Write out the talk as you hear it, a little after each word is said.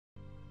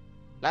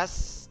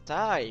Last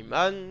time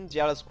on The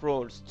Elder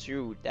Scrolls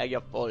 2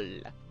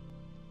 Daggerfall,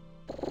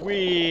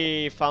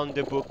 we found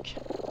the book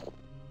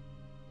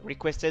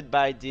requested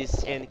by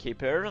this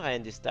innkeeper,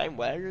 and this time,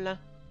 well,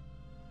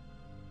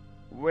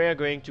 we're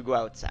going to go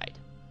outside.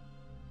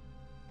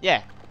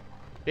 Yeah,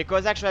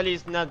 because actually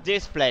it's not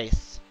this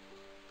place.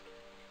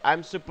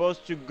 I'm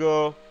supposed to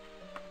go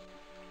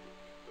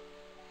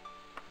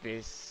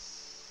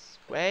this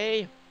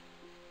way.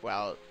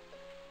 Well,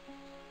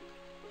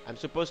 I'm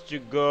supposed to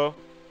go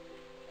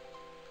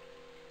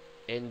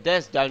in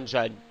this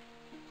dungeon.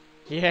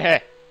 Yeah.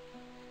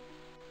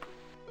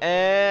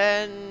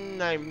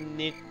 And I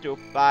need to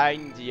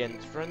find the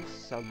entrance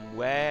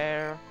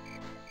somewhere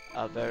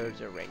over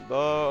the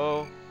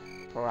rainbow.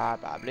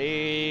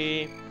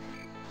 Probably.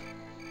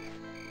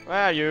 Where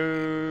are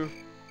you?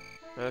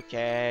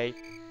 Okay.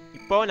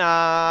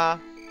 Ipona!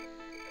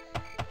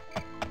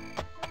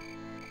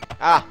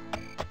 Ah!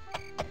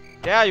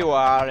 There you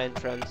are,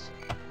 entrance.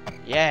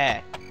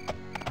 Yeah.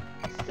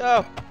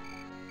 So.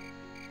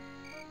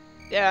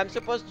 Yeah, I'm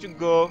supposed to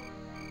go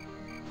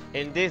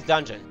in this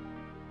dungeon.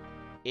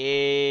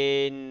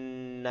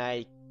 And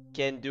I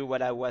can do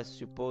what I was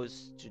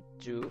supposed to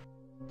do.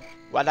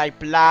 What I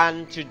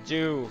planned to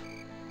do.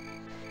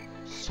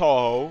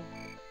 So,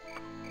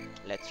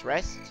 let's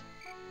rest.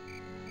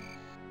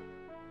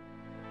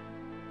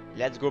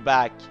 Let's go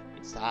back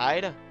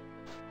inside.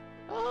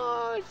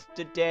 Oh, it's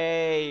the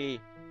day.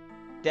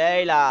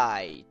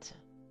 Daylight.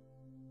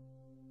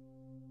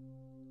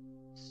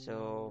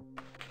 So,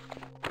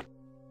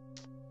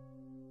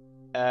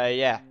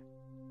 yeah.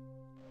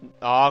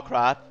 Oh,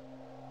 crap.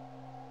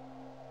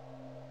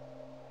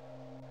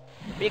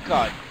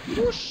 Beacon.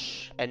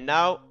 Whoosh. And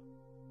now,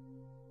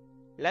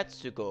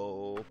 let's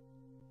go.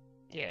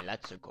 Yeah,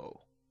 let's go.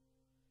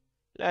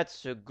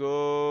 Let's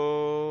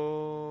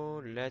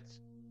go. Let's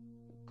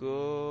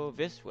go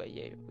this way.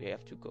 Yeah, we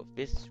have to go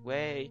this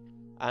way.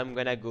 I'm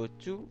gonna go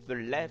to the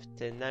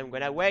left and I'm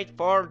gonna wait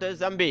for the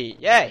zombie.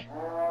 Yay!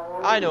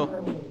 I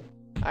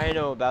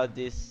know about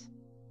this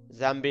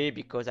zombie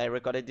because I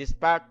recorded this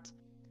part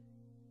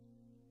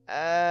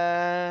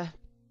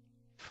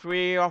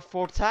 3 or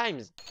 4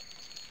 times.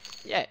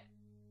 Yeah.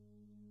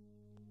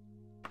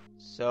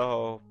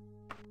 So,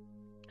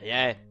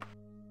 yeah.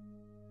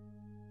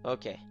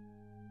 Okay.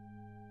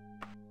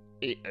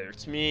 It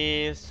hurts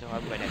me, so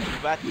I'm gonna do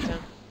that.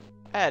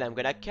 And I'm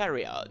gonna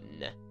carry on.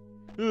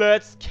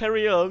 Let's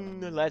carry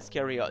on. Let's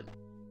carry on.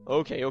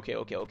 Okay.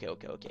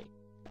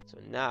 So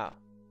now,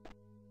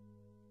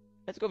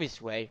 let's go this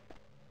way.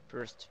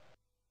 First.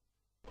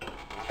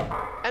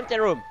 Empty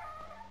room.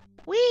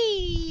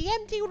 Whee!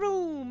 Empty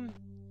room.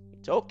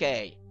 It's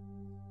okay.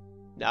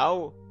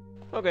 Now,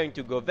 we're going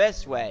to go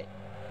this way.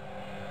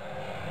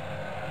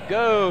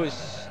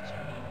 Ghost!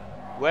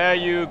 Where are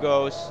you,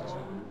 ghost?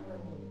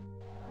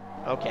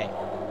 Okay.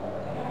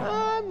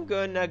 I'm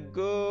gonna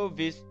go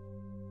this...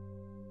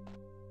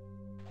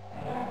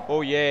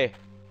 Oh yeah,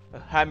 a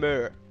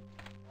hammer.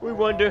 We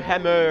want the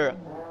hammer.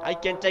 I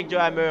can take the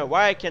hammer.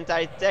 Why can't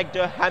I take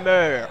the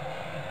hammer?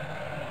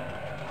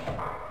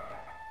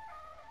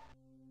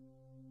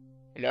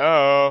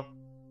 Hello?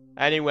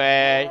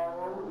 Anyway.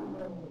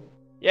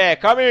 Yeah,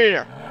 come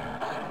here.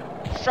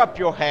 Chop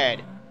your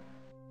head.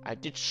 I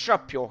did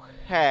chop your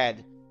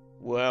head,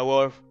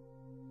 werewolf.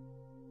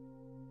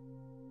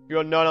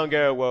 You're no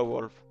longer a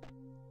werewolf.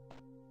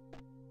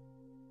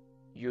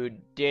 You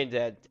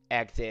didn't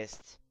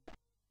exist.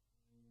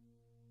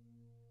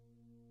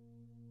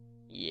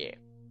 Yeah.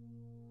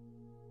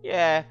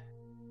 Yeah.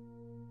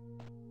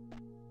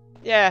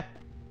 Yeah.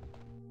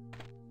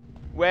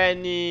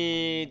 When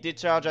he did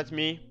charge at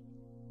me,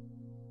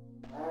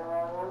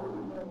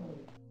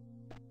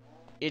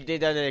 it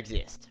didn't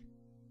exist.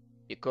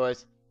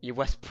 Because he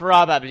was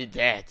probably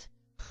dead.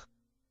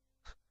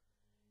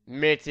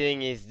 Meeting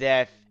his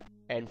death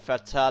and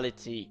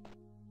fatality.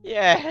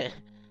 Yeah.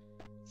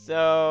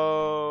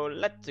 So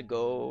let's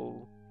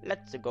go.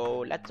 Let's go.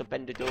 Let's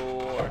open the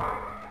door.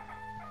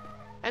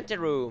 Empty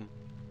room.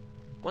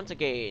 Once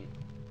again.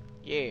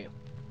 Yeah.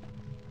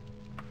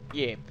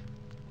 Yep.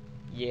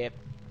 Yep.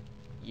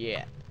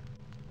 Yeah.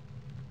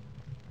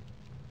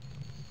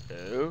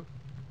 Oh.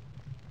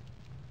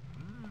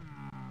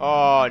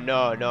 Oh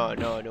no.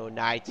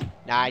 Night.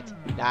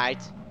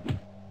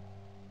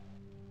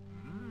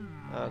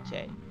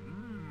 Okay.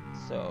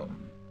 So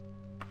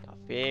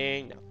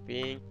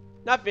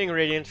nothing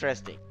really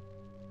interesting.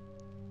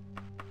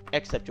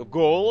 Except your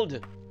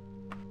gold.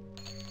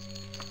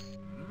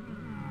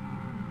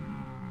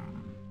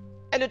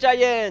 And a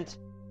giant!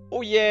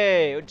 Oh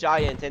yeah, a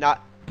giant. And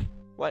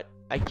what?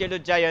 I killed a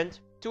giant?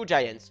 2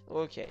 giants.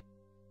 Okay.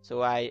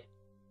 So I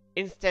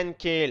instant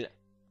kill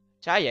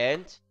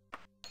giant.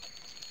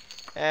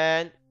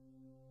 And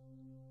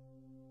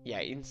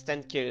yeah,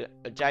 instant kill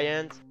a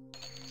giant.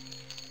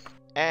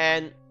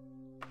 And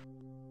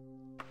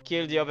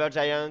kill the other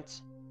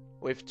giant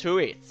with 2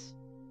 hits.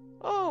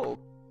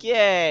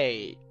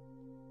 Okay.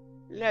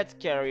 Let's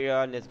carry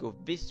on. Let's go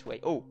this way.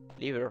 Oh,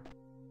 lever.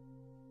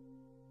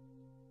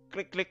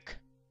 Click, click.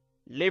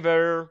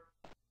 Lever.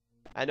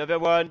 Another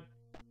one.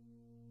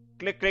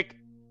 Click, click.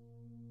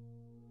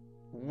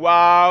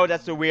 Wow,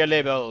 that's a weird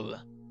level.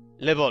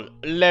 Level.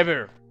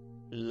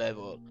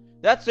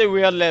 That's a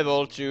weird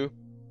level too.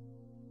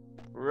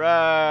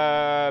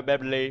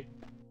 Probably.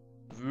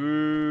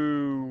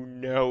 Who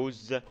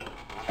knows?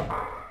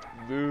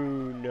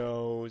 Who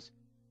knows?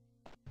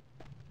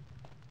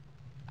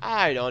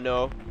 I don't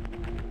know.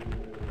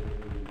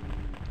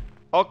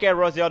 Okay,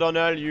 Rosie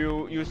O'Donnell,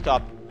 you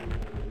stop.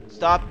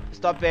 Stop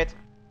it.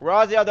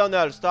 Rosie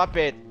O'Donnell, stop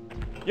it.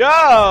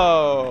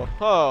 Yo!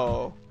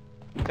 Oh.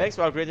 Thanks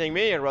for greeting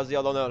me, Rosie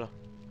O'Donnell.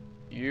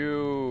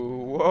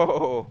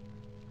 Whoa.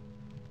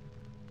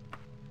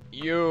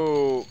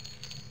 You're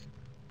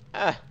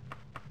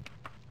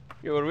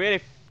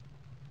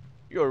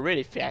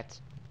really fat.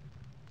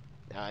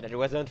 No, that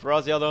wasn't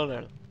Rosie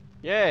O'Donnell.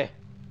 Yeah.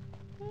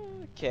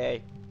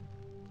 Okay.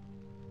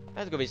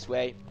 Let's go this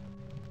way.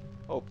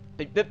 Oh,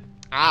 beep, beep.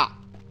 Ah.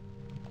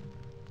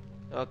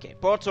 Okay,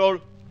 portal.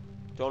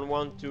 Don't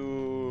want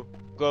to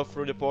go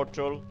through the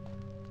portal.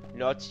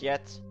 Not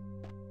yet.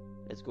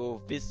 Let's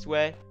go this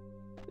way.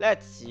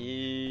 Let's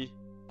see.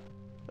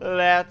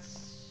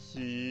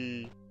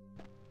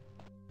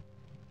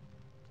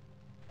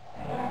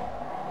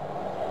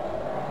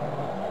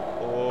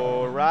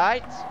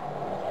 Alright.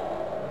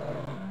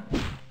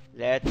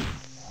 Let's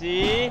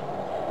see.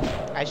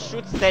 I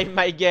should save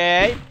my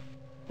game.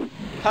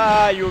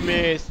 Ah, you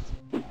missed.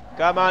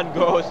 Come on,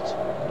 Ghost.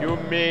 You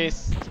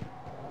missed.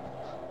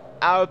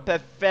 How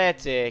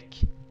pathetic.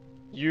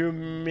 You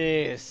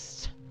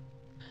missed.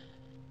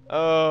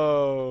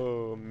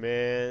 Oh,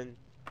 man.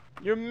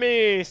 You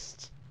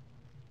missed.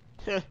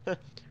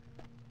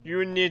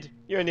 You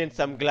need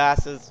some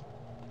glasses.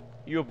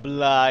 You're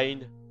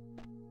blind.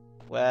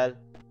 Well,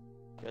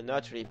 you're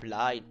not really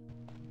blind.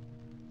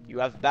 You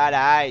have bad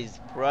eyes,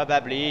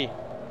 probably.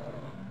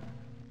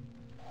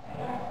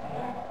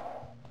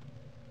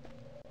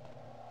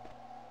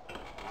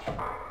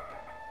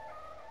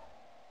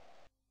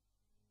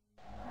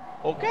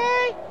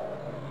 Okay.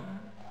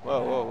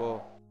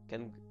 Whoa.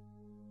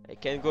 I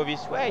can go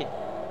this way.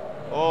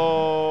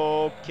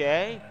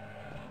 Okay.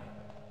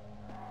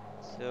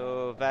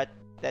 So that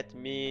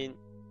means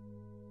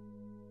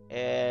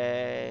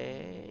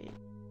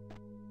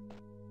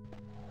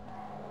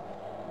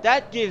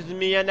that gives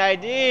me an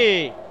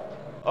idea.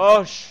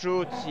 Oh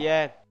shoot,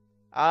 yeah.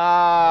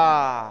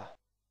 Ah.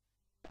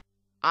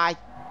 I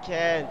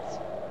can't.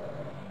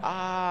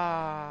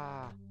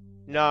 Ah.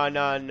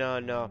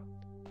 No.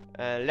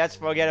 Let's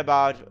forget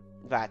about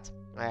that.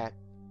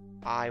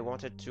 I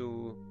wanted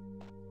to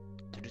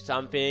do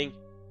something,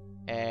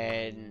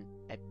 and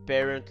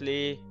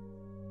apparently.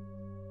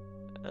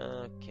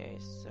 Okay,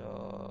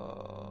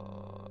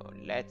 so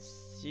let's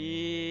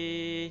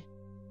see.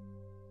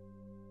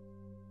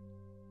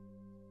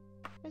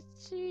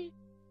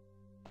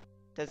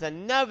 There's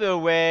another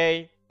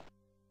way.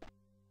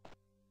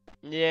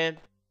 Yeah,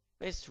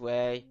 this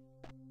way.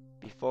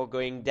 Before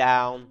going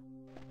down.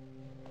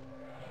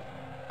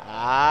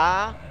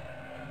 Ah,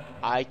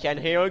 I can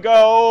hear a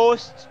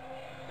ghost.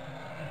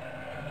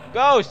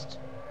 Ghost!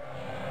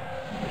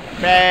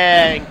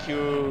 Thank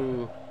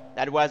you.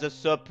 That was a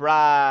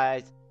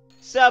surprise.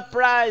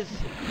 Surprise!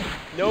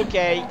 No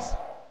cakes.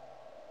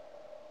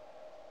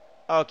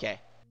 Okay,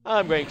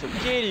 I'm going to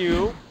kill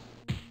you.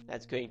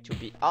 That's going to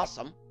be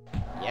awesome.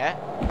 Yeah.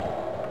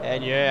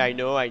 And yeah, I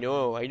know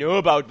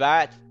about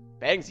that.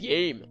 Thanks,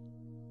 game.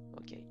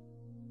 Okay.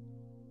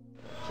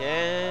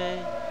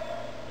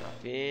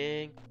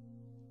 Nothing.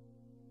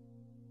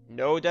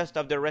 No dust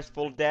of the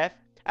restful death.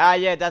 Ah,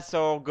 yeah, that's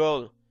our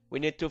goal. We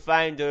need to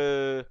find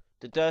the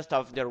dust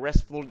of the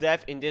restful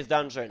death in this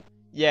dungeon.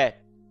 Yeah.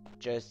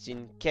 Just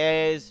in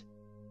case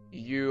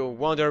you're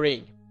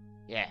wondering.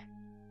 Yeah.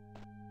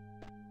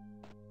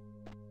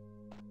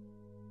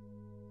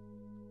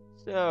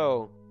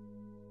 So,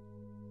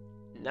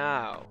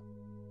 now,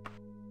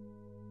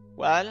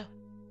 well, I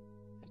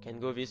can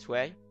go this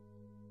way.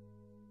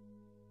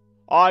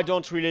 I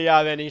don't really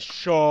have any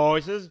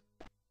choices.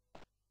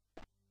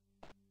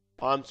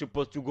 I'm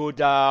supposed to go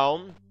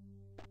down.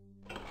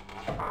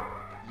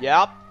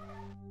 Yep.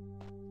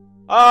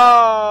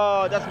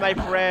 Oh, that's my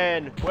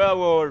friend,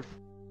 werewolf.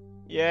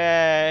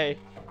 Yay.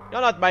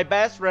 You're not my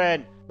best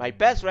friend. My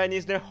best friend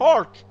is the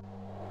Hulk.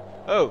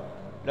 Oh,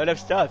 lot of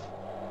stuff.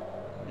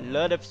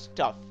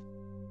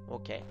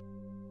 Okay.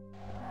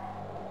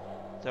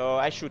 So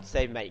I should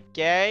save my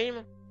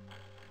game.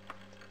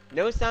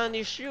 No sound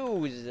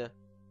issues.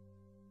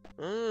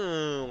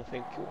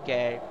 Thank you,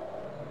 okay.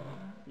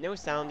 No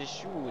sound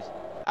issues.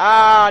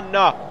 Ah,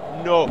 no.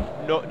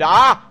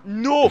 Ah,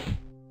 no.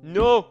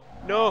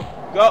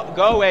 Go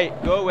away.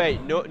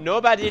 No,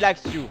 nobody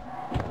likes you.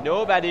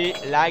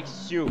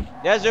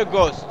 There's a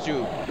ghost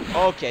too.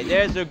 Okay,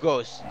 there's a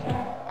ghost.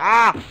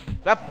 Ah,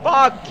 the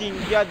fucking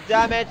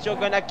goddammit, you're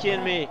gonna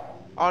kill me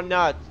or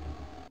not?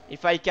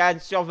 If I can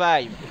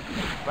survive.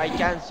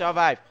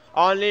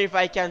 Only if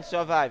I can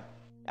survive.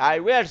 I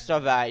will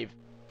survive.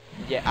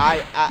 Yeah,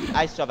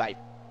 I survive.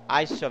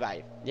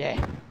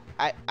 Yeah.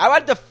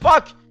 What the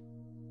fuck?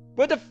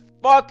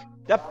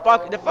 The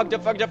fuck, the fuck, the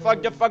fuck, the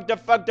fuck, the fuck, the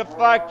fuck, the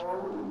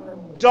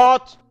fuck.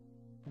 Don't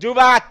do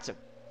that.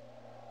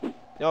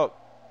 No,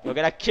 you're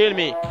gonna kill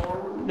me.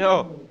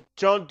 No,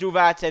 don't do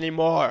that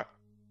anymore.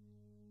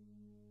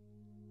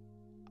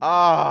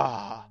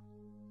 Ah.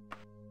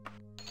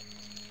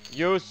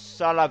 You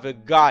son of a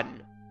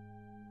gun.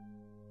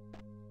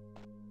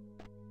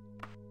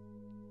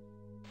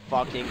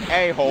 Fucking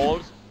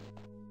a-holes.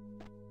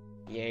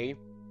 Yay.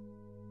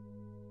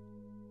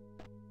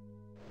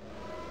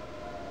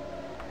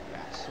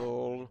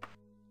 Asshole.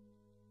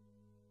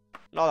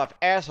 Lot of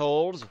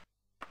assholes.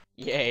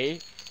 Yay.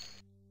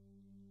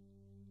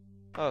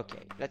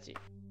 Okay, let's see.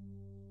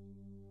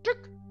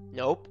 Tick.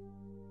 Nope.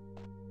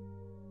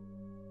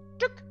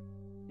 Tick.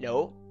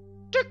 No.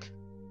 Tick.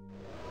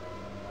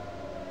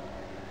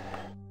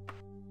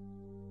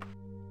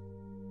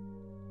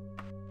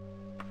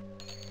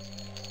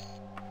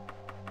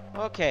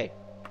 Okay.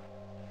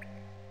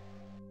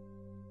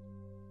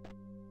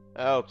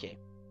 Okay.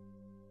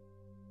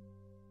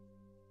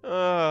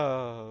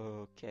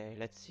 Okay,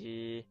 let's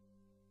see.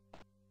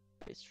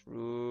 This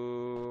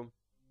room.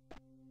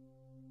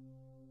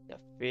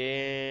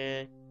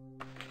 Nothing.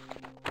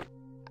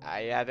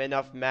 I have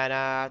enough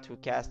mana to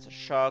cast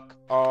shock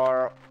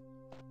or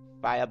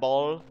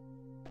fireball.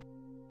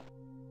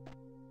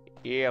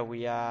 Here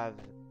we have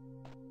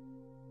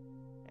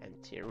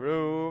empty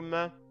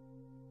room.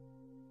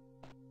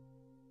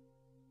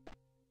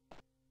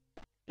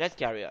 Let's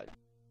carry on.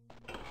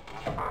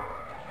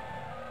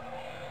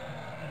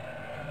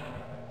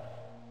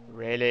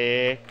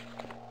 Really?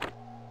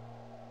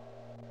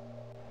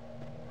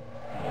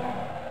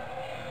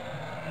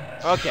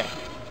 Okay.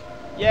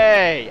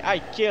 Yay! I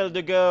killed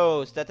the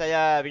ghost that I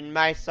have in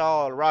my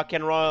soul. Rock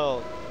and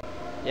roll.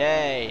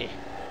 Yay.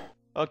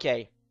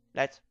 Okay.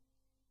 Let's.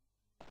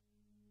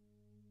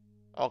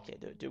 Okay.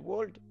 The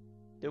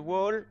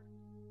wall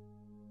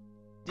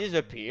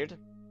disappeared.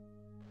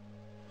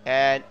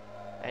 And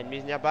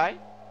enemies nearby.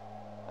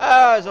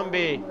 Ah,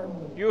 zombie!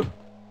 You.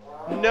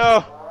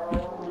 No.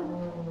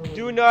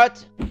 Do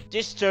not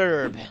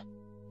disturb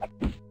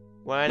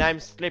when I'm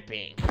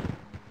sleeping.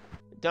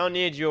 Don't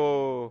need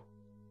you.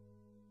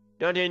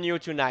 Don't need you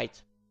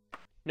tonight.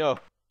 No,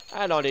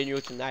 I don't need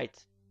you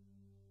tonight.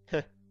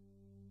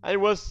 I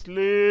was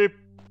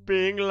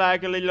sleeping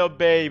like a little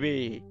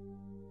baby.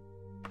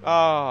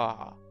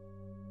 Ah.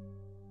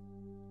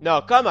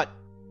 No, come on.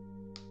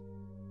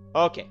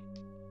 Okay.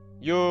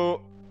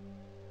 You.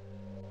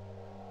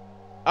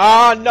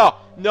 Ah, no.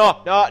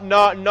 No, no,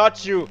 no,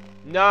 not you.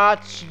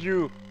 Not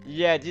you.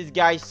 Yeah, these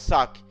guys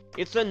suck.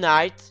 It's a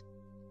night.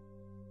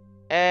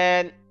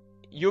 And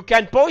you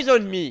can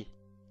poison me.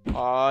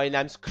 Oh, and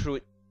I'm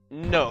screwed.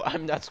 No,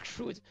 I'm not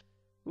screwed.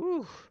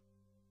 Ooh.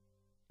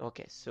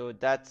 Okay, so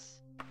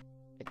that's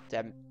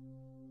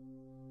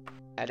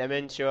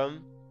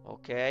adamantium.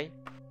 Okay.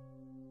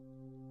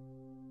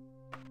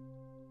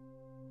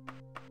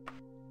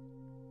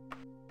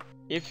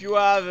 If you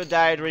have a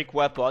diedric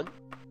weapon,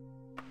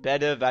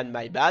 better than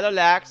my battle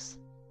axe,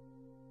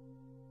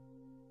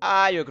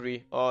 I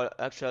agree. Oh,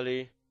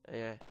 actually,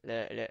 yeah,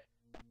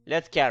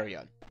 let's carry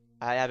on.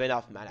 I have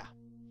enough mana.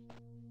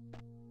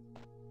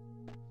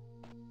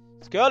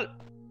 Skull.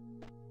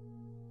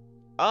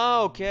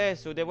 Oh, okay.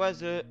 So there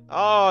was a.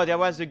 Oh, there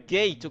was a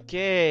gate.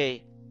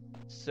 Okay.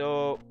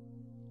 So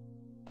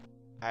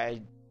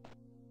I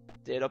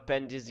did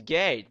open this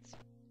gate.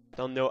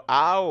 Don't know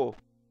how.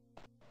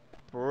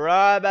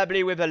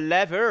 Probably with a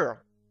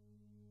lever.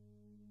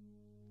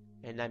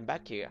 And I'm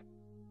back here.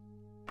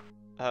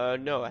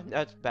 No, I'm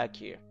not back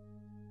here.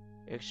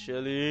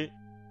 Actually,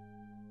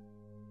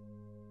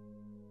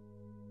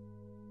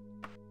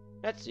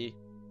 let's see.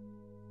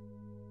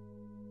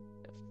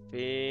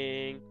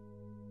 Nothing.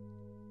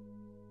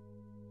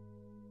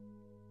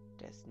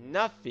 There's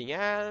nothing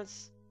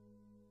else.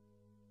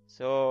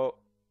 So,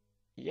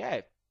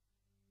 yeah.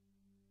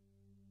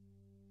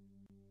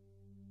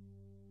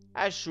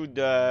 I should,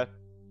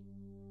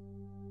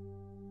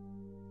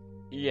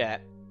 yeah.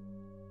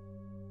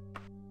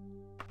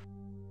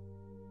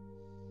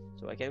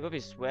 So I can go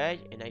this way,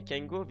 and I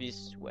can go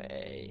this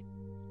way.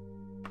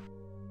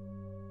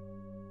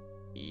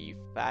 If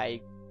I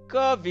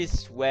go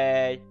this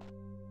way,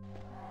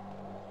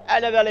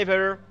 another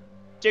lever,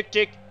 tick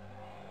tick.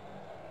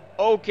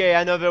 Okay,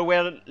 another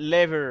well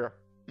lever.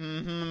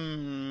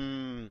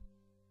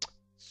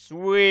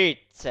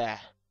 Sweet.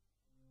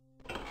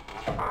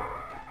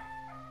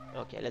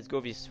 Okay, let's go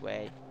this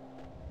way.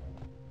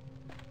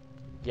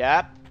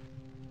 Yep.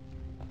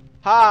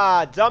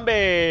 Ha,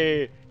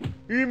 zombie!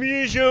 I'm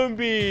a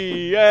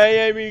zombie! I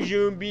am a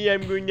zombie,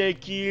 I'm gonna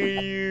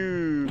kill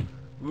you!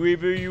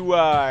 Whoever you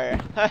are!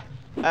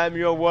 I'm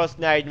your worst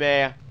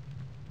nightmare.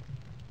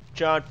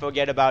 Don't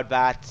forget about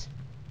that.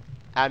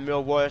 I'm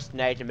your worst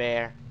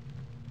nightmare.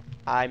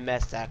 I'm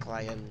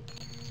Massaclion.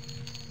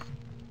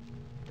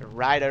 The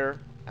writer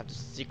of the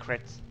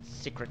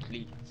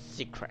secretly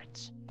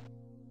secret.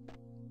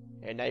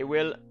 And I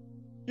will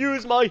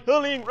use my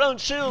healing round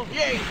shield!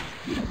 Yay!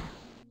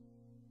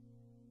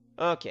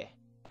 Okay.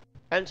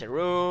 Enter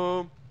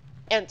room.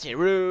 Empty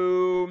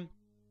room.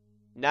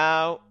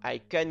 Now I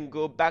can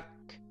go back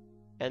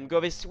and go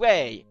this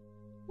way.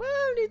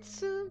 Well,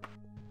 it's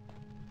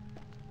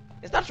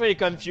not really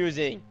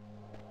confusing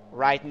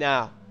right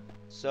now.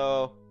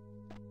 So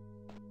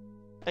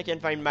I can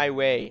find my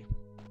way.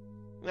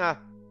 Ah,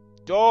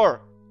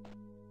 door.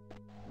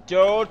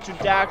 Door to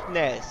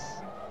darkness.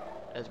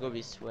 Let's go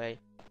this way.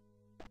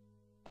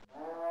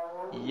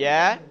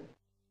 Yeah?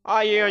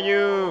 I hear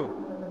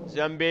you.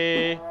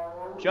 Zombie.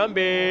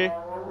 Zombie.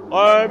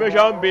 I'm a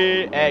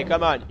zombie. Hey,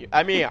 come on.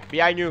 I'm here.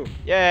 Behind you.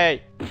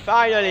 Yay.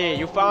 Finally,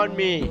 you found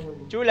me.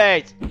 Too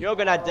late. You're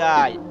gonna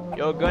die.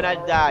 You're gonna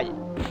die.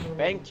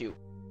 Thank you.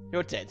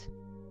 You're dead.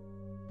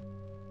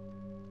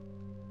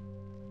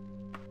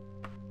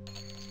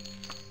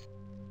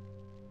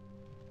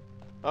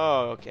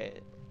 Oh, okay.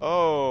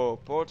 Oh,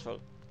 portal.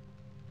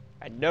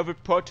 Another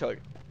portal.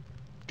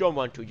 Don't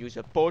want to use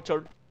a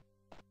portal.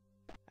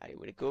 I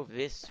will go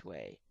this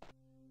way.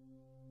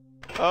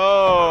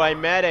 Oh, I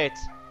made it.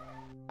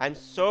 I'm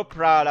so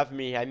proud of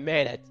me. I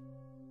made it.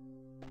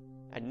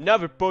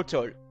 Another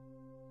portal.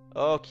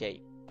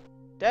 Okay.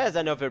 There's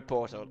another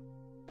portal.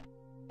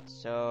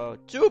 So,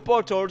 2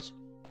 portals.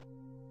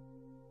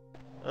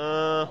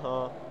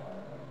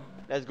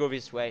 Let's go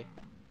this way.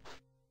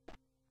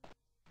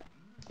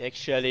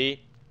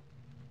 Actually,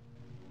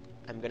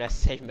 I'm gonna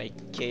save my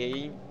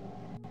game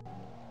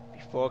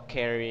before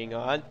carrying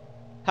on.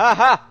 Ha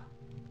ha!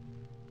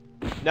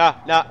 No,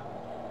 no.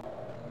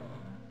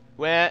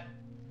 Where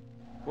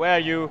are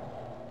you?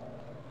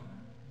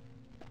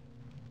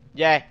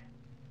 Yeah,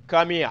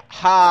 come here.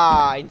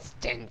 Ha!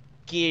 Instant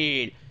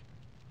kill.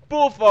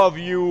 Both of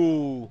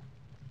you.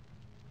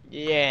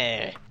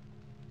 Yeah,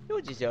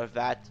 you deserve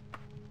that.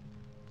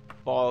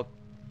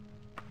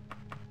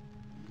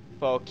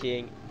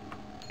 Fucking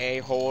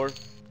a-hole.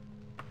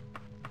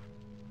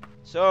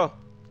 So,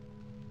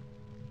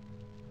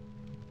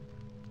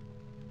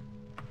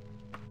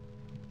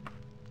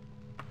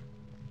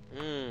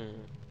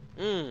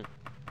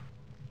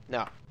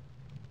 no,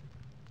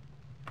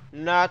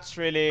 not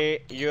really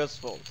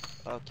useful.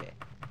 Okay,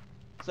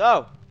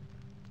 so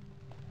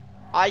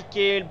I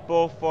killed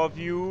both of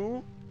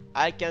you.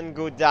 I can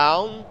go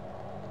down.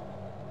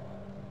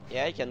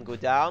 Yeah, I can go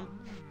down.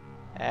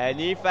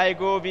 And if I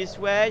go this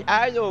way,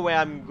 I know where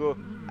I'm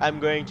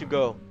going to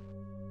go.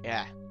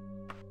 Yeah.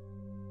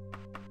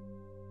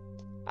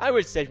 I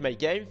will save my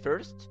game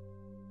first.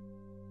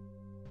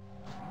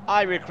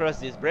 I will cross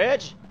this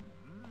bridge.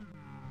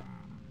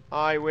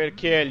 I will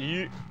kill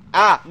you.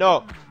 Ah,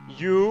 no.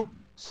 You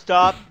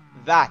stop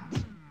that.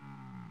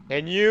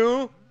 And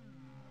you,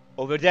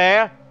 over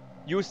there,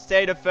 you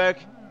stay the fuck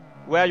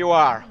where you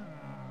are.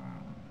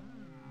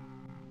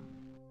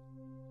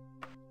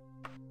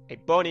 A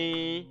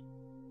bunny.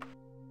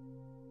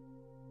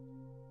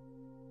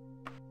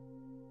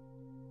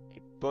 A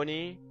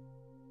bunny.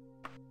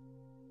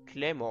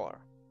 Claymore.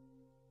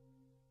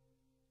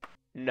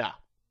 No.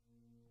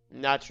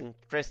 Not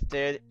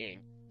interested in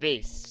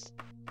this.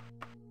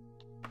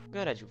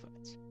 Gonna do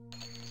that.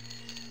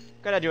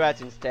 Gonna do that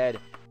instead.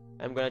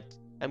 I'm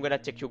gonna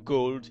take your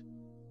gold.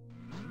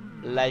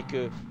 Like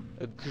a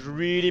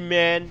greedy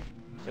man.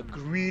 A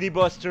greedy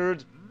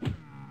bastard.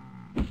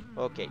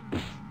 Okay.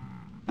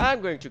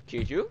 I'm going to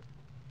kill you.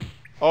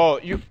 Oh,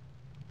 you...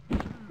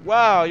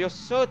 Wow, you're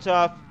so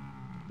tough.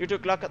 You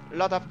took a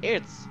lot of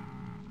hits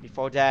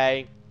before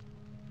dying.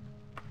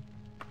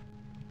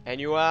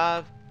 And you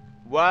have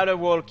water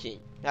walking.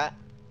 That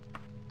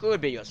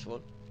could be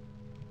useful.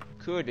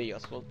 Could be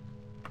useful.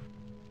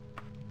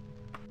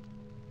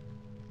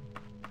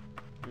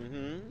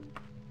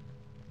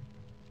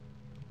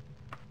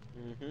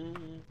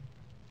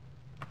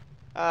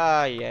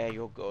 Ah, yeah,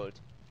 your gold.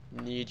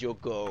 Need your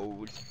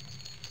gold.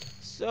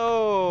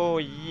 So,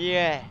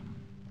 yeah.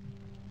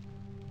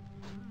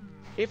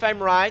 If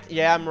I'm right,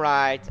 yeah, I'm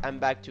right. I'm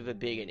back to the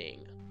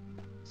beginning.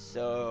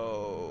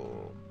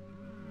 So,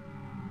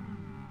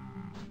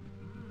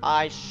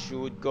 I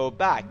should go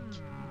back.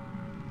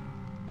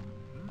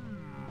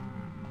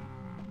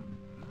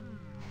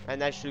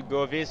 And I should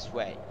go this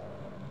way.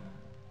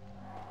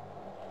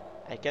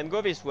 I can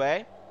go this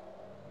way.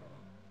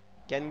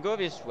 Can go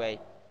this way.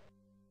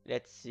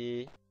 Let's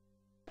see.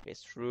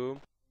 This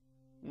room.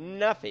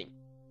 Nothing.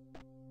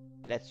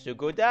 Let's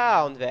go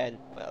down then.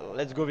 Well,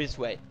 let's go this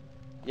way.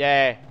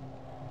 Yeah.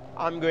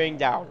 I'm going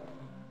down.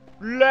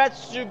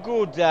 Let's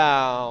go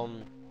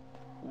down.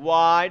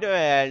 Why the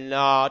hell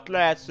not?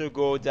 Let's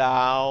go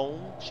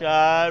down,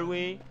 shall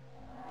we?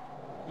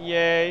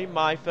 Yay,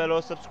 my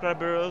fellow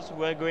subscribers,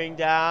 we're going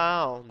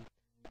down.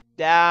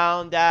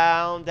 Down,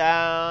 down,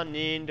 down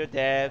in the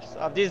depths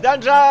of this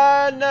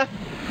dungeon!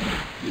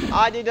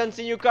 I didn't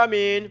see you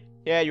coming.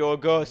 Yeah, you're a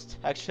ghost,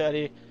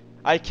 actually.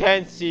 I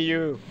can't see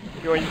you.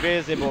 You're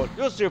invisible.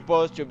 You're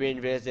supposed to be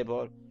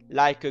invisible.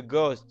 Like a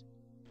ghost.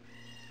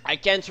 I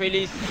can't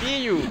really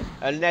see you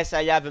unless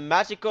I have a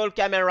magical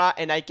camera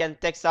and I can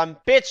take some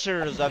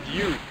pictures of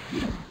you.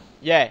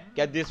 Yeah,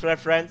 get this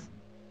reference?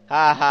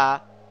 Haha.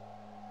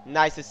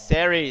 Nice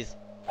series.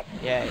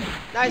 Yeah,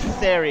 nice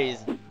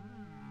series.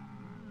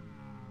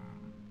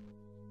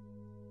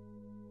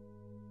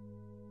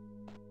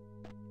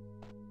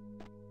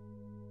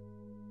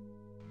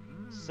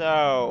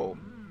 So...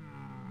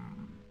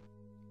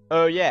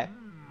 Oh yeah,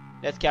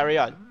 let's carry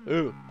on.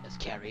 Ooh, let's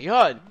carry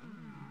on.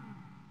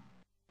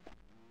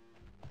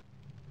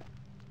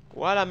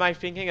 What am I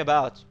thinking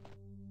about?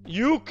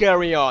 You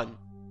carry on.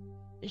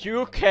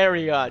 You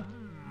carry on.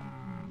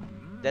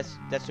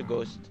 That's a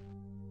ghost.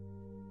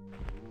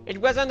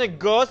 It wasn't a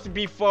ghost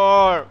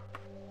before.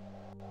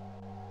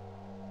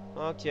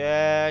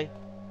 Okay.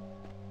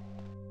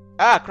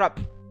 Ah crap.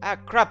 Ah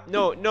crap.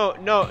 No, no,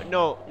 no,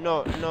 no,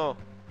 no, no.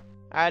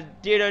 I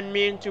didn't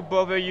mean to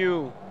bother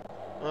you.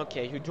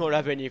 Okay, you don't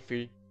have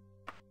anything.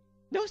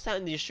 No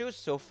sound issues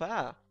so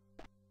far.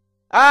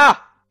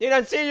 Ah!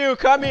 Didn't see you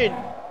coming!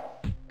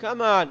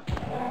 Come on!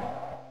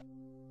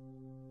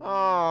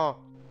 Oh!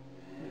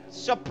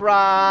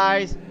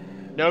 Surprise!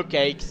 No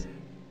cakes.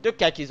 The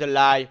cake is a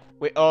lie.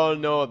 We all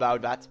know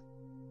about that.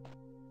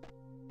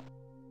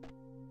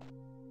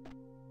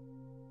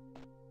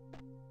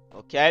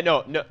 Okay,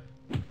 no, no.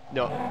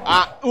 No.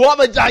 Ah! What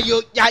was that?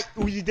 You.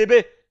 Où il est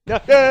bébé? No.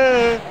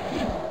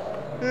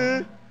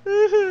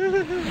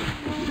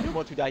 Don't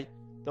want to die.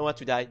 Don't want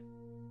to die.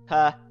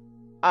 Ha!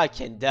 I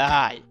can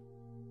die.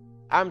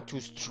 I'm too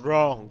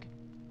strong.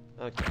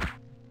 Okay.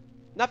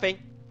 Nothing.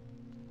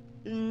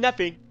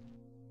 Nothing.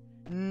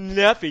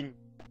 Nothing.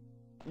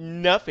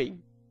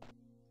 Nothing.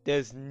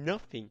 There's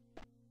nothing.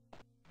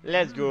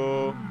 Let's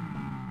go.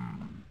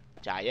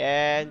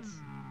 Giants.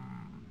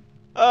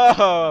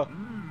 Oh!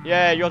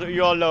 Yeah, you're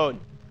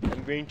alone.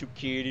 I'm going to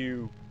kill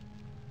you.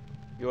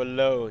 You're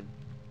alone.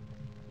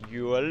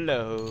 You're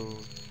alone.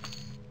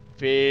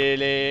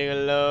 Feeling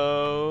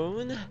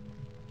alone.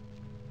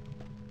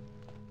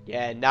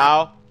 Yeah,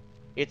 now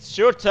it's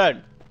your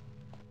turn.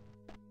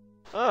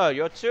 Oh,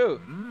 you're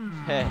too.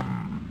 Hey,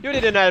 you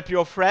didn't help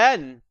your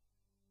friend.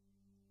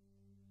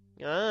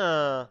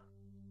 Ah,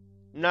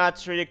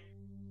 not really.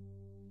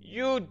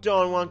 You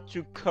don't want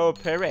to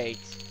cooperate.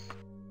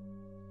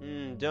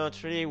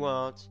 Don't really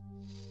want.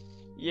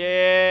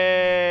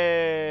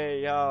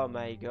 Yay! Oh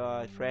my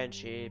god,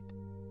 friendship.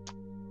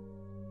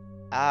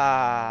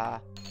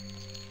 Ah.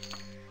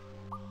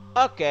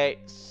 Okay,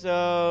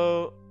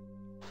 so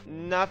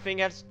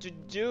nothing else to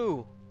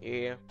do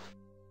here.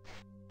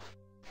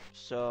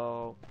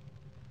 So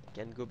I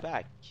can go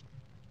back.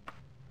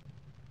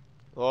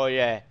 Oh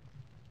yeah.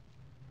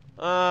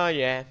 Oh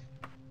yeah.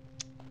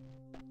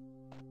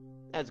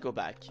 Let's go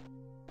back.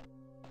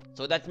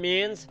 So that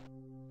means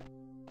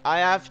I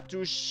have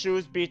to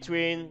choose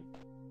between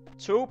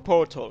two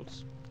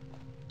portals.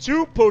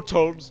 Two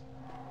portals.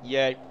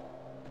 Yeah.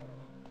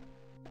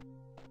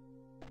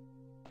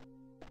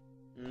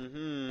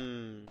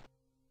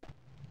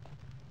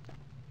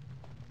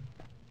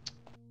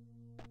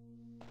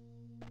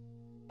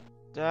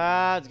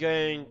 That's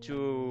going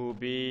to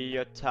be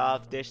a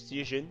tough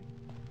decision.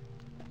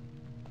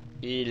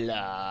 He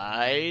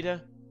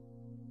lied.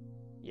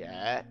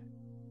 Yeah.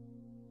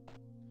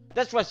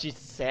 That's what she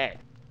said.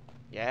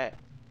 Yeah.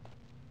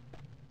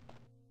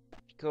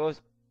 Because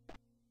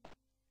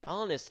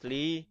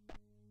honestly,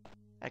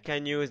 I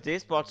can use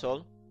this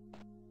portal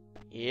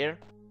here.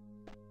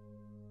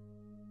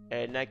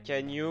 And I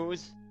can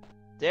use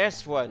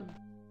this one.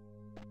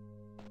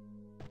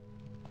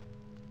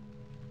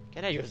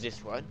 Can I use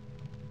this one?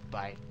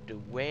 By the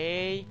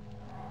way,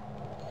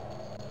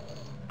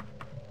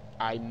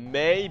 I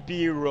may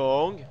be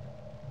wrong.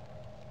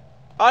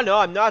 Oh no,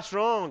 I'm not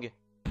wrong.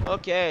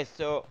 Okay,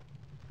 so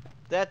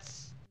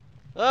that's...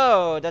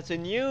 Oh, that's a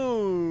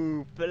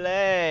new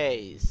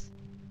place.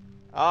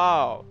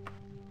 Oh,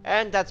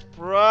 and that's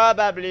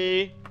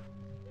probably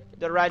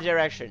the right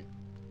direction.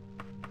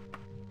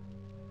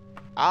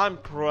 I'm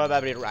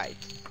probably right.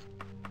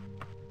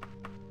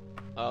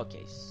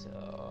 Okay, so...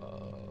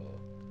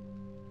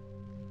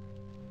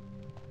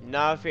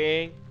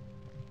 Nothing.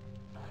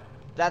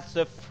 That's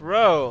a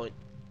throne.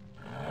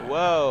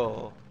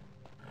 Whoa.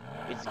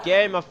 It's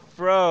Game of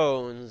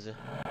Thrones.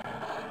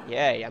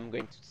 Yeah, I'm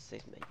going to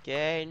save my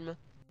game.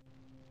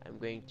 I'm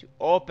going to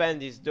open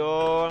this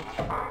door,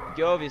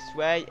 go this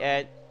way,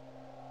 and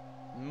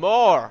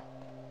more.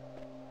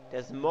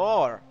 There's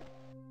more.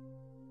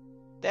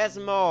 There's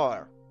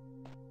more.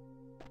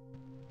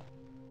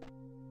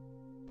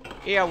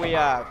 Here we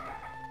have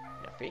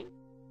nothing.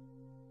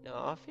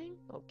 Nothing.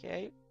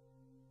 Okay.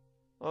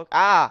 Okay.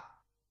 Ah.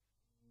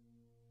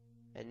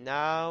 And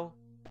now,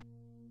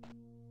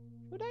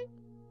 should I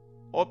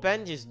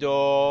open this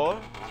door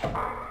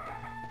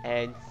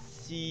and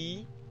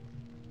see?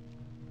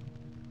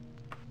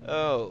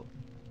 Oh,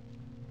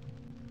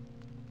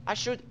 I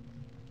should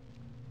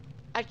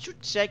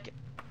check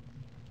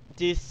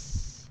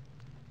this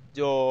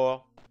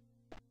door.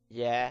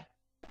 Yeah,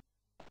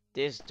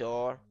 this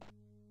door,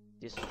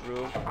 this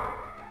room.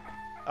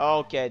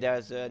 Okay,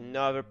 there's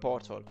another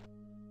portal.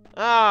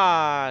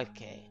 Ah,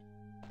 okay.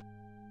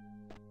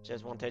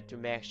 Just wanted to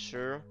make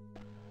sure.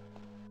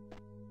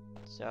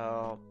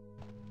 So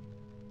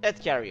let's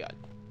carry on.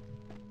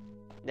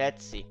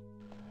 Let's see.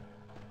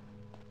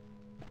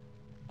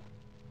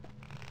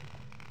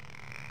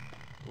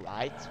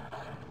 Right.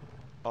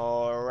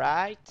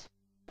 Alright.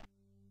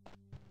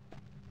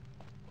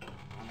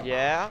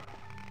 Yeah.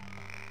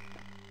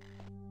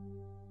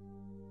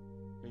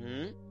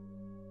 Hmm.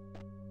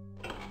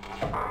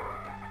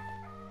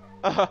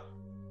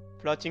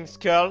 Floating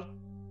skull.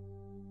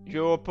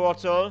 You're a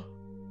portal.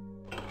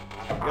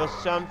 You're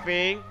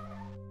something.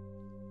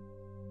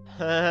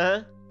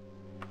 Huh?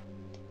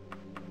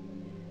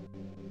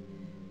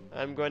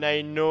 I'm gonna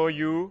ignore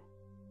you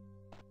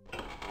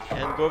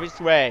and go this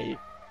way.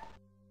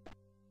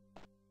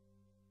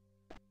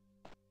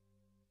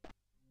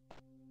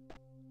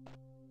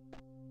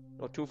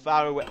 Not too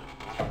far away.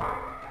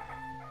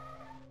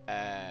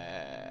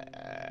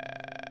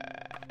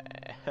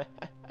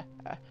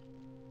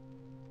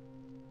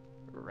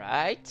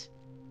 Right?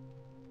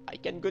 I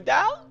can go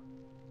down?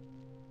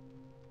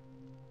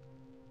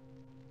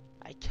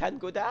 I can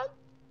go down?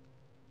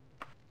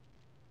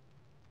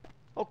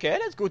 Okay,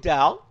 let's go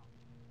down.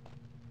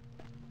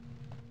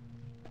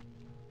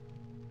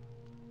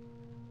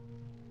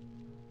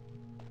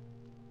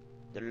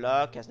 The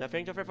lock has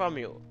nothing to fear from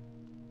you.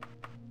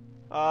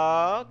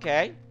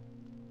 Okay.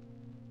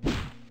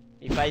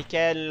 If I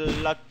can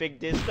lockpick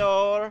this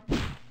door,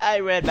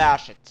 I will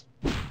bash it.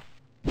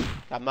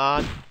 Come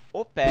on,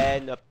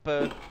 open up.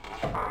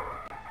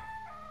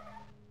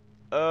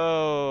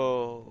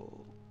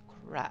 Oh,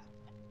 crap.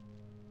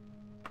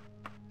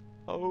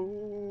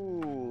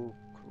 Oh,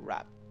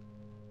 crap.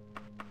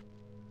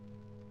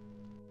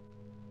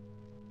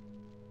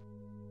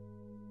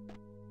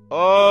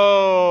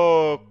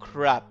 Oh,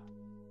 crap.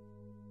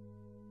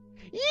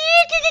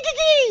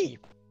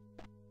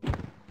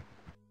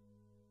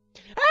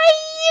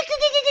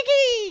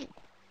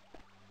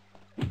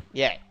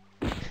 Yeah,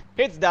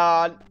 it's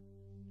done.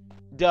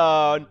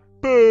 Done.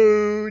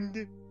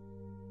 Boom.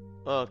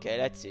 Okay,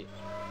 let's see.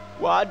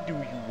 What do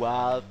you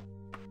have?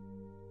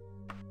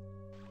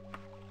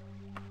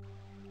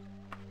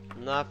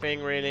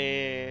 Nothing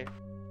really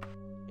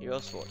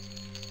useful.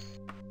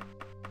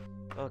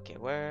 Okay,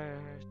 where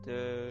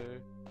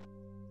the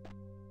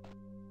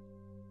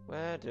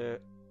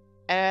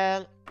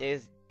hell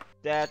is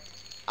that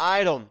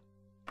item?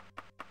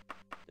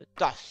 The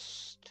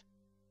dust.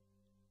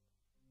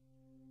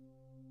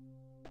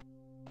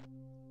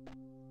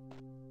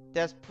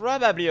 There's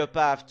probably a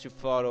path to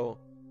follow,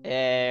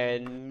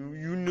 and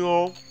you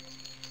know,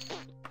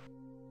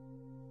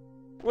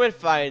 we'll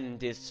find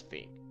this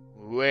thing.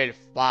 We'll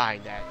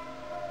find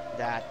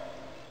that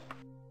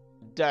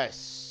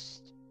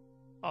dust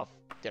of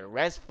the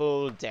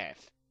restful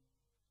death.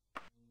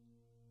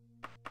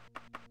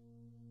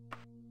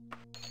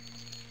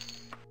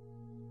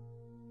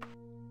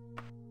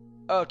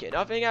 Okay,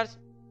 nothing else?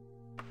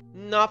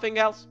 Nothing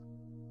else?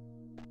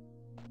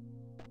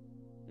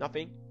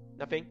 Nothing?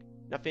 Nothing?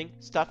 Nothing?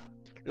 Stuff?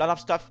 Lot of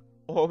stuff?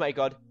 Oh my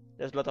god,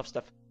 there's a lot of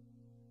stuff.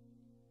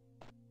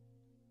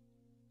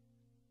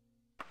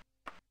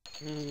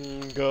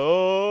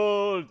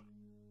 Gold!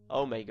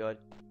 Oh my god.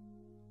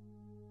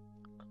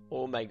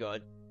 Oh my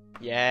god.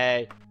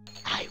 Yay.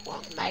 I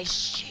want my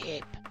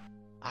ship.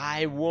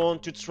 I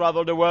want to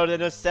travel the world in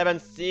the 7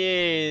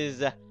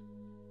 seas.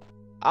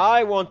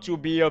 I want to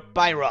be a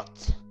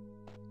pirate.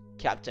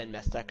 Captain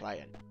Mr.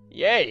 Client.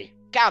 Yay!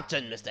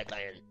 Captain Mr.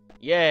 Client.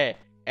 Yeah!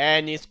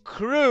 And his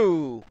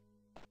crew!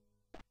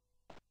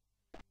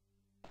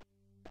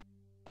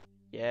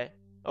 Yeah?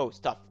 Oh,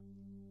 stuff.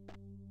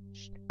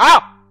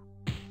 Ah!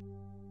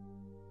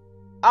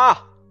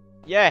 Ah!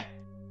 Yeah!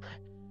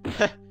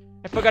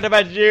 I forgot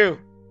about you!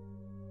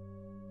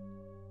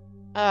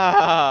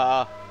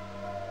 Ah!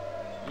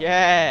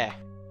 Yeah!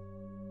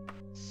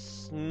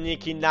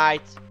 Sneaky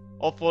knight.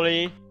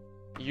 Hopefully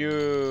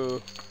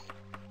you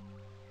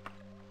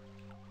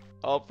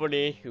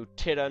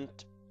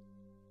didn't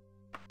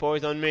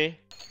poison me.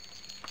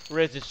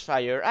 Resist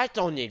fire. I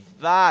don't need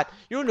that.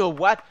 You know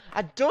what?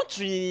 I don't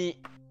really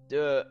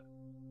the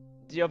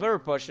other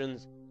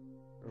potions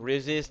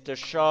resist the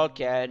shock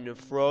and the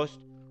frost.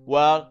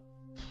 Well,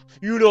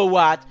 you know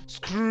what?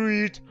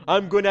 Screw it.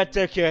 I'm gonna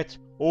take it.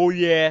 Oh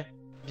yeah,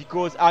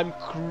 because I'm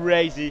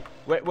crazy.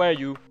 Where are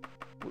you?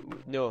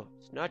 No,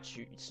 it's not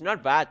you. It's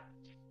not bad.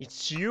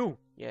 It's you.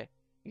 Yeah,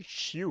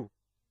 it's you.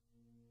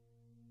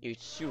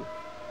 It's you.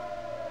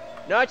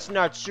 No, it's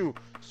not you.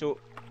 So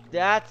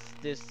that's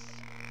this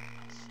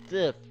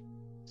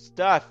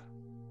stuff.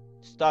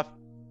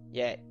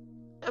 Yeah,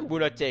 I'm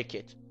gonna take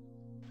it.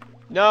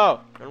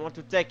 No, I don't want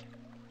to take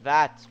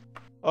that.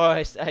 Oh,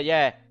 it's,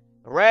 yeah,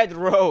 red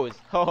rose.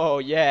 Oh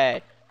yeah.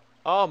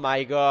 Oh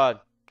my god,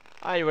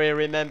 I will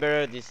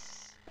remember this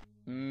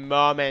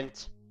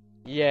moment.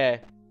 Yeah,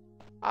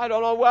 I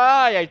don't know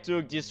why I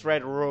took this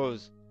red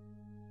rose.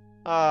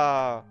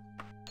 Ah.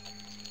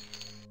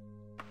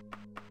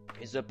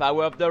 It's the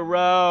power of the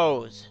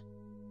rose.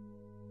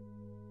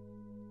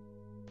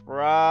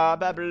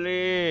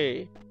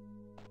 Probably.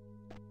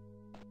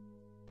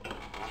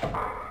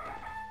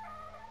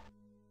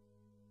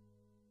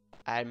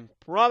 I'm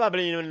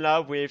probably in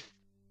love with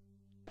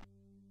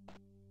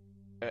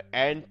an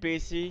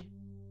NPC.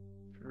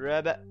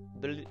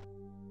 Probably.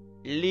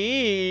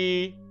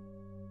 Really?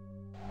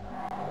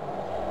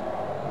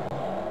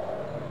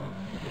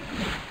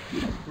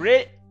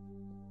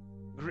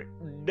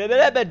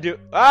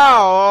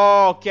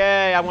 Oh,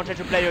 okay. I wanted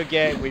to play a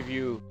game with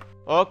you.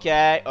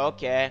 Okay,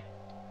 okay.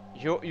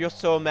 You're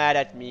so mad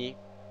at me.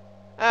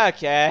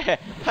 Okay,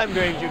 I'm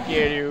going to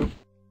kill you.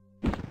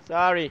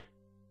 Sorry.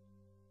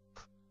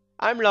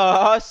 I'm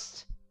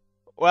lost.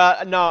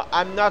 Well, no,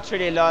 I'm not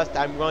really lost.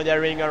 I'm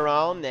wandering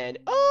around and...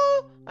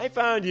 Oh, I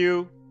found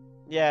you.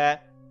 Yeah.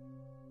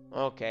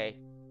 Okay.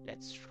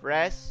 Let's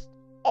rest.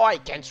 Oh, I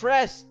can't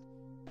rest.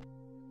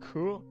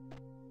 Cool.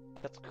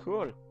 That's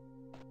cool.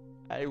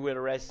 I will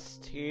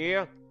rest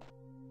here.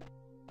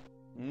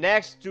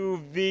 Next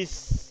to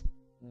this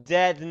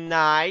dead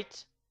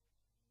knight.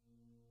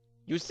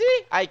 You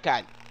see? I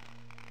can.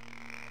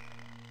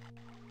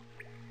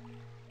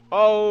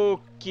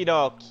 Okie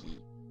dokie.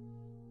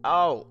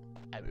 Oh,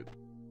 I will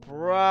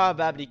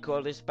probably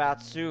call this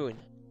part soon.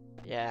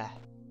 Yeah.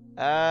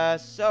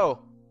 So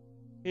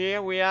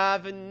here we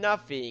have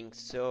nothing.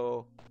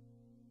 So,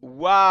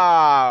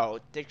 wow,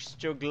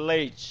 texture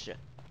glitch.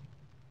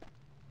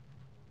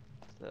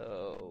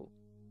 So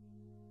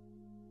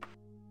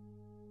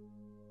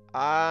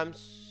I'm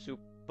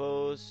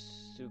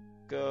supposed to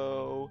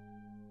go.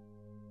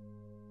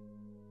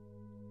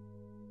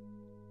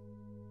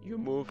 You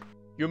move.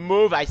 You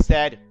move, I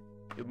said.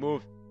 You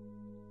move.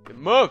 You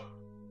move.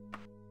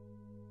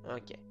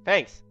 Okay,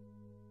 thanks.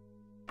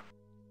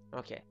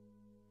 Okay.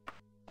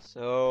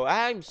 So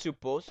I'm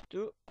supposed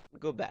to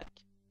go back.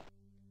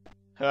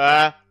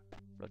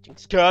 Floating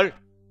skull.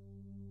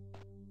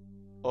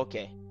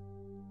 Okay.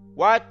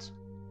 What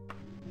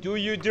do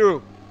you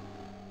do?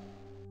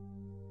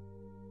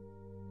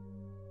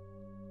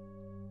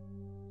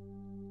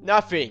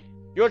 Nothing.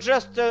 You're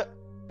just a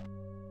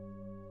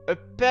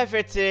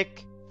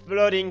pathetic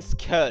floating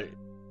skull.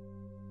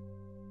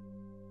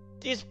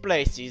 This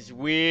place is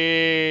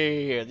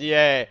weird.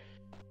 Yeah.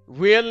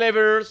 Weird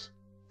levers,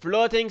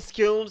 floating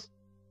skulls.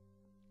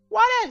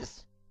 What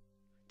else?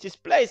 This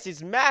place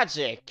is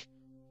magic.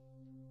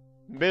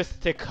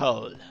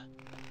 Mystical.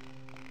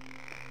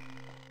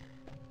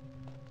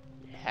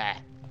 Yeah.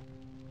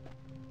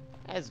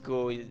 Let's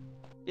go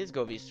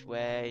this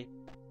way.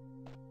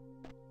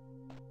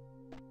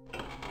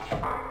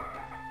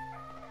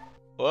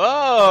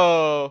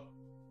 Whoa!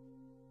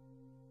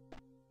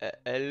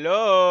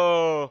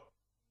 Hello?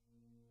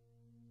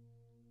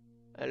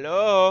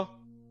 Hello?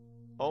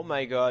 Oh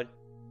my god.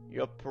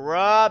 You're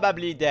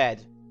probably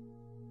dead.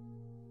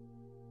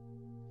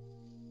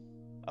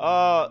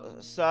 Oh,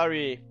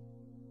 sorry.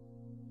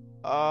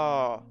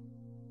 Oh,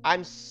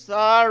 I'm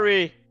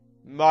sorry,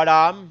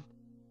 madam.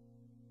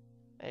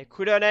 I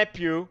couldn't help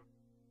you.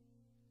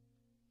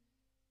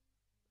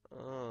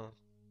 Oh.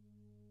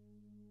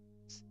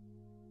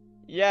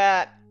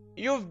 Yeah,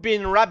 you've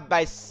been robbed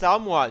by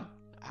someone.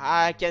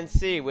 I can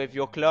see with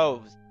your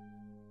clothes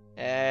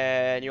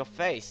and your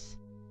face.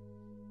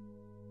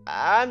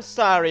 I'm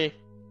sorry.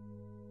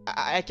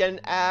 I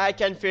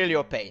can feel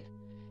your pain.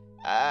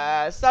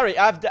 Sorry,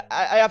 I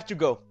have to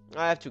go.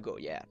 I have to go.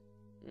 Yeah.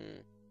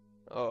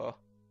 Oh.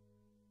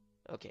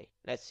 Okay.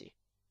 Let's see.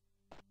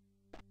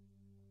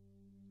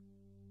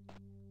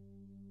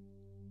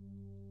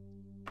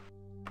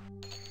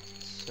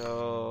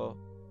 So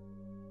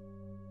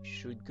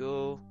should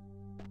go.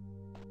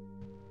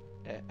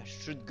 I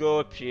should go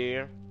up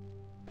here.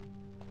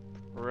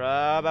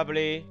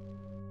 Probably.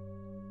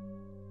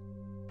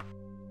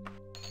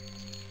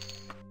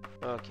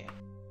 Okay.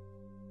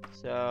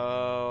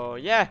 So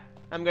yeah,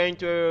 I'm going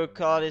to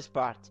call this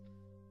part.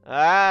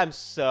 I'm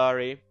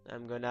sorry.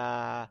 I'm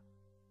gonna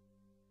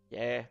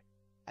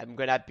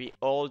be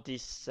all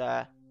this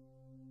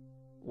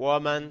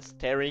woman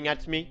staring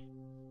at me.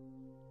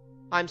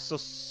 I'm so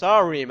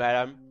sorry,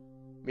 madam.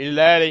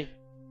 Milady.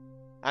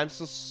 I'm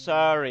so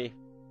sorry.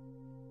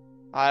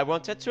 I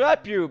wanted to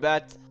help you,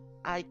 but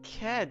I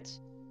can't.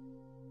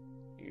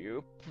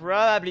 You're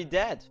probably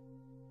dead.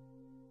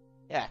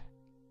 Yeah.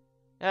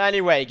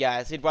 Anyway,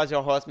 guys, it was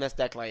your host,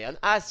 Mr. Cleon.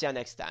 I'll see you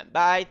next time.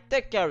 Bye,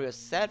 take care of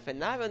yourself,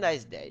 and have a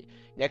nice day.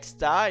 Next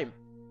time,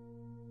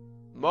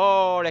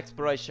 more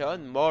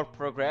exploration, more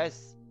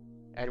progress,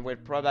 and we'll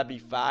probably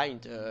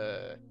find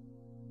the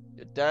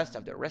dust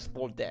of the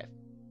restful death.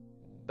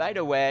 By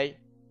the way,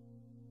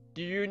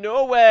 do you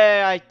know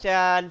where I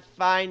can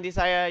find this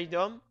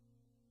item?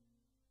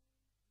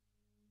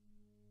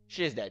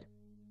 She's dead.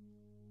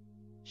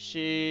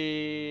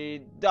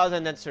 She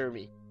doesn't answer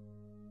me.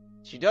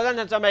 She doesn't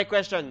answer my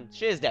question.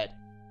 She's dead.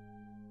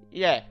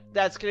 Yeah,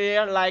 that's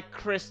clear like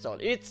crystal.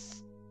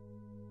 It's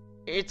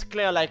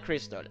clear like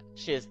crystal.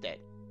 She's dead.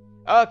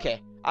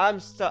 Okay,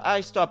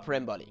 I stop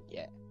rambling.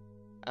 Yeah.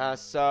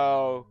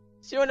 So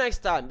see you next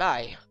time.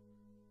 Bye.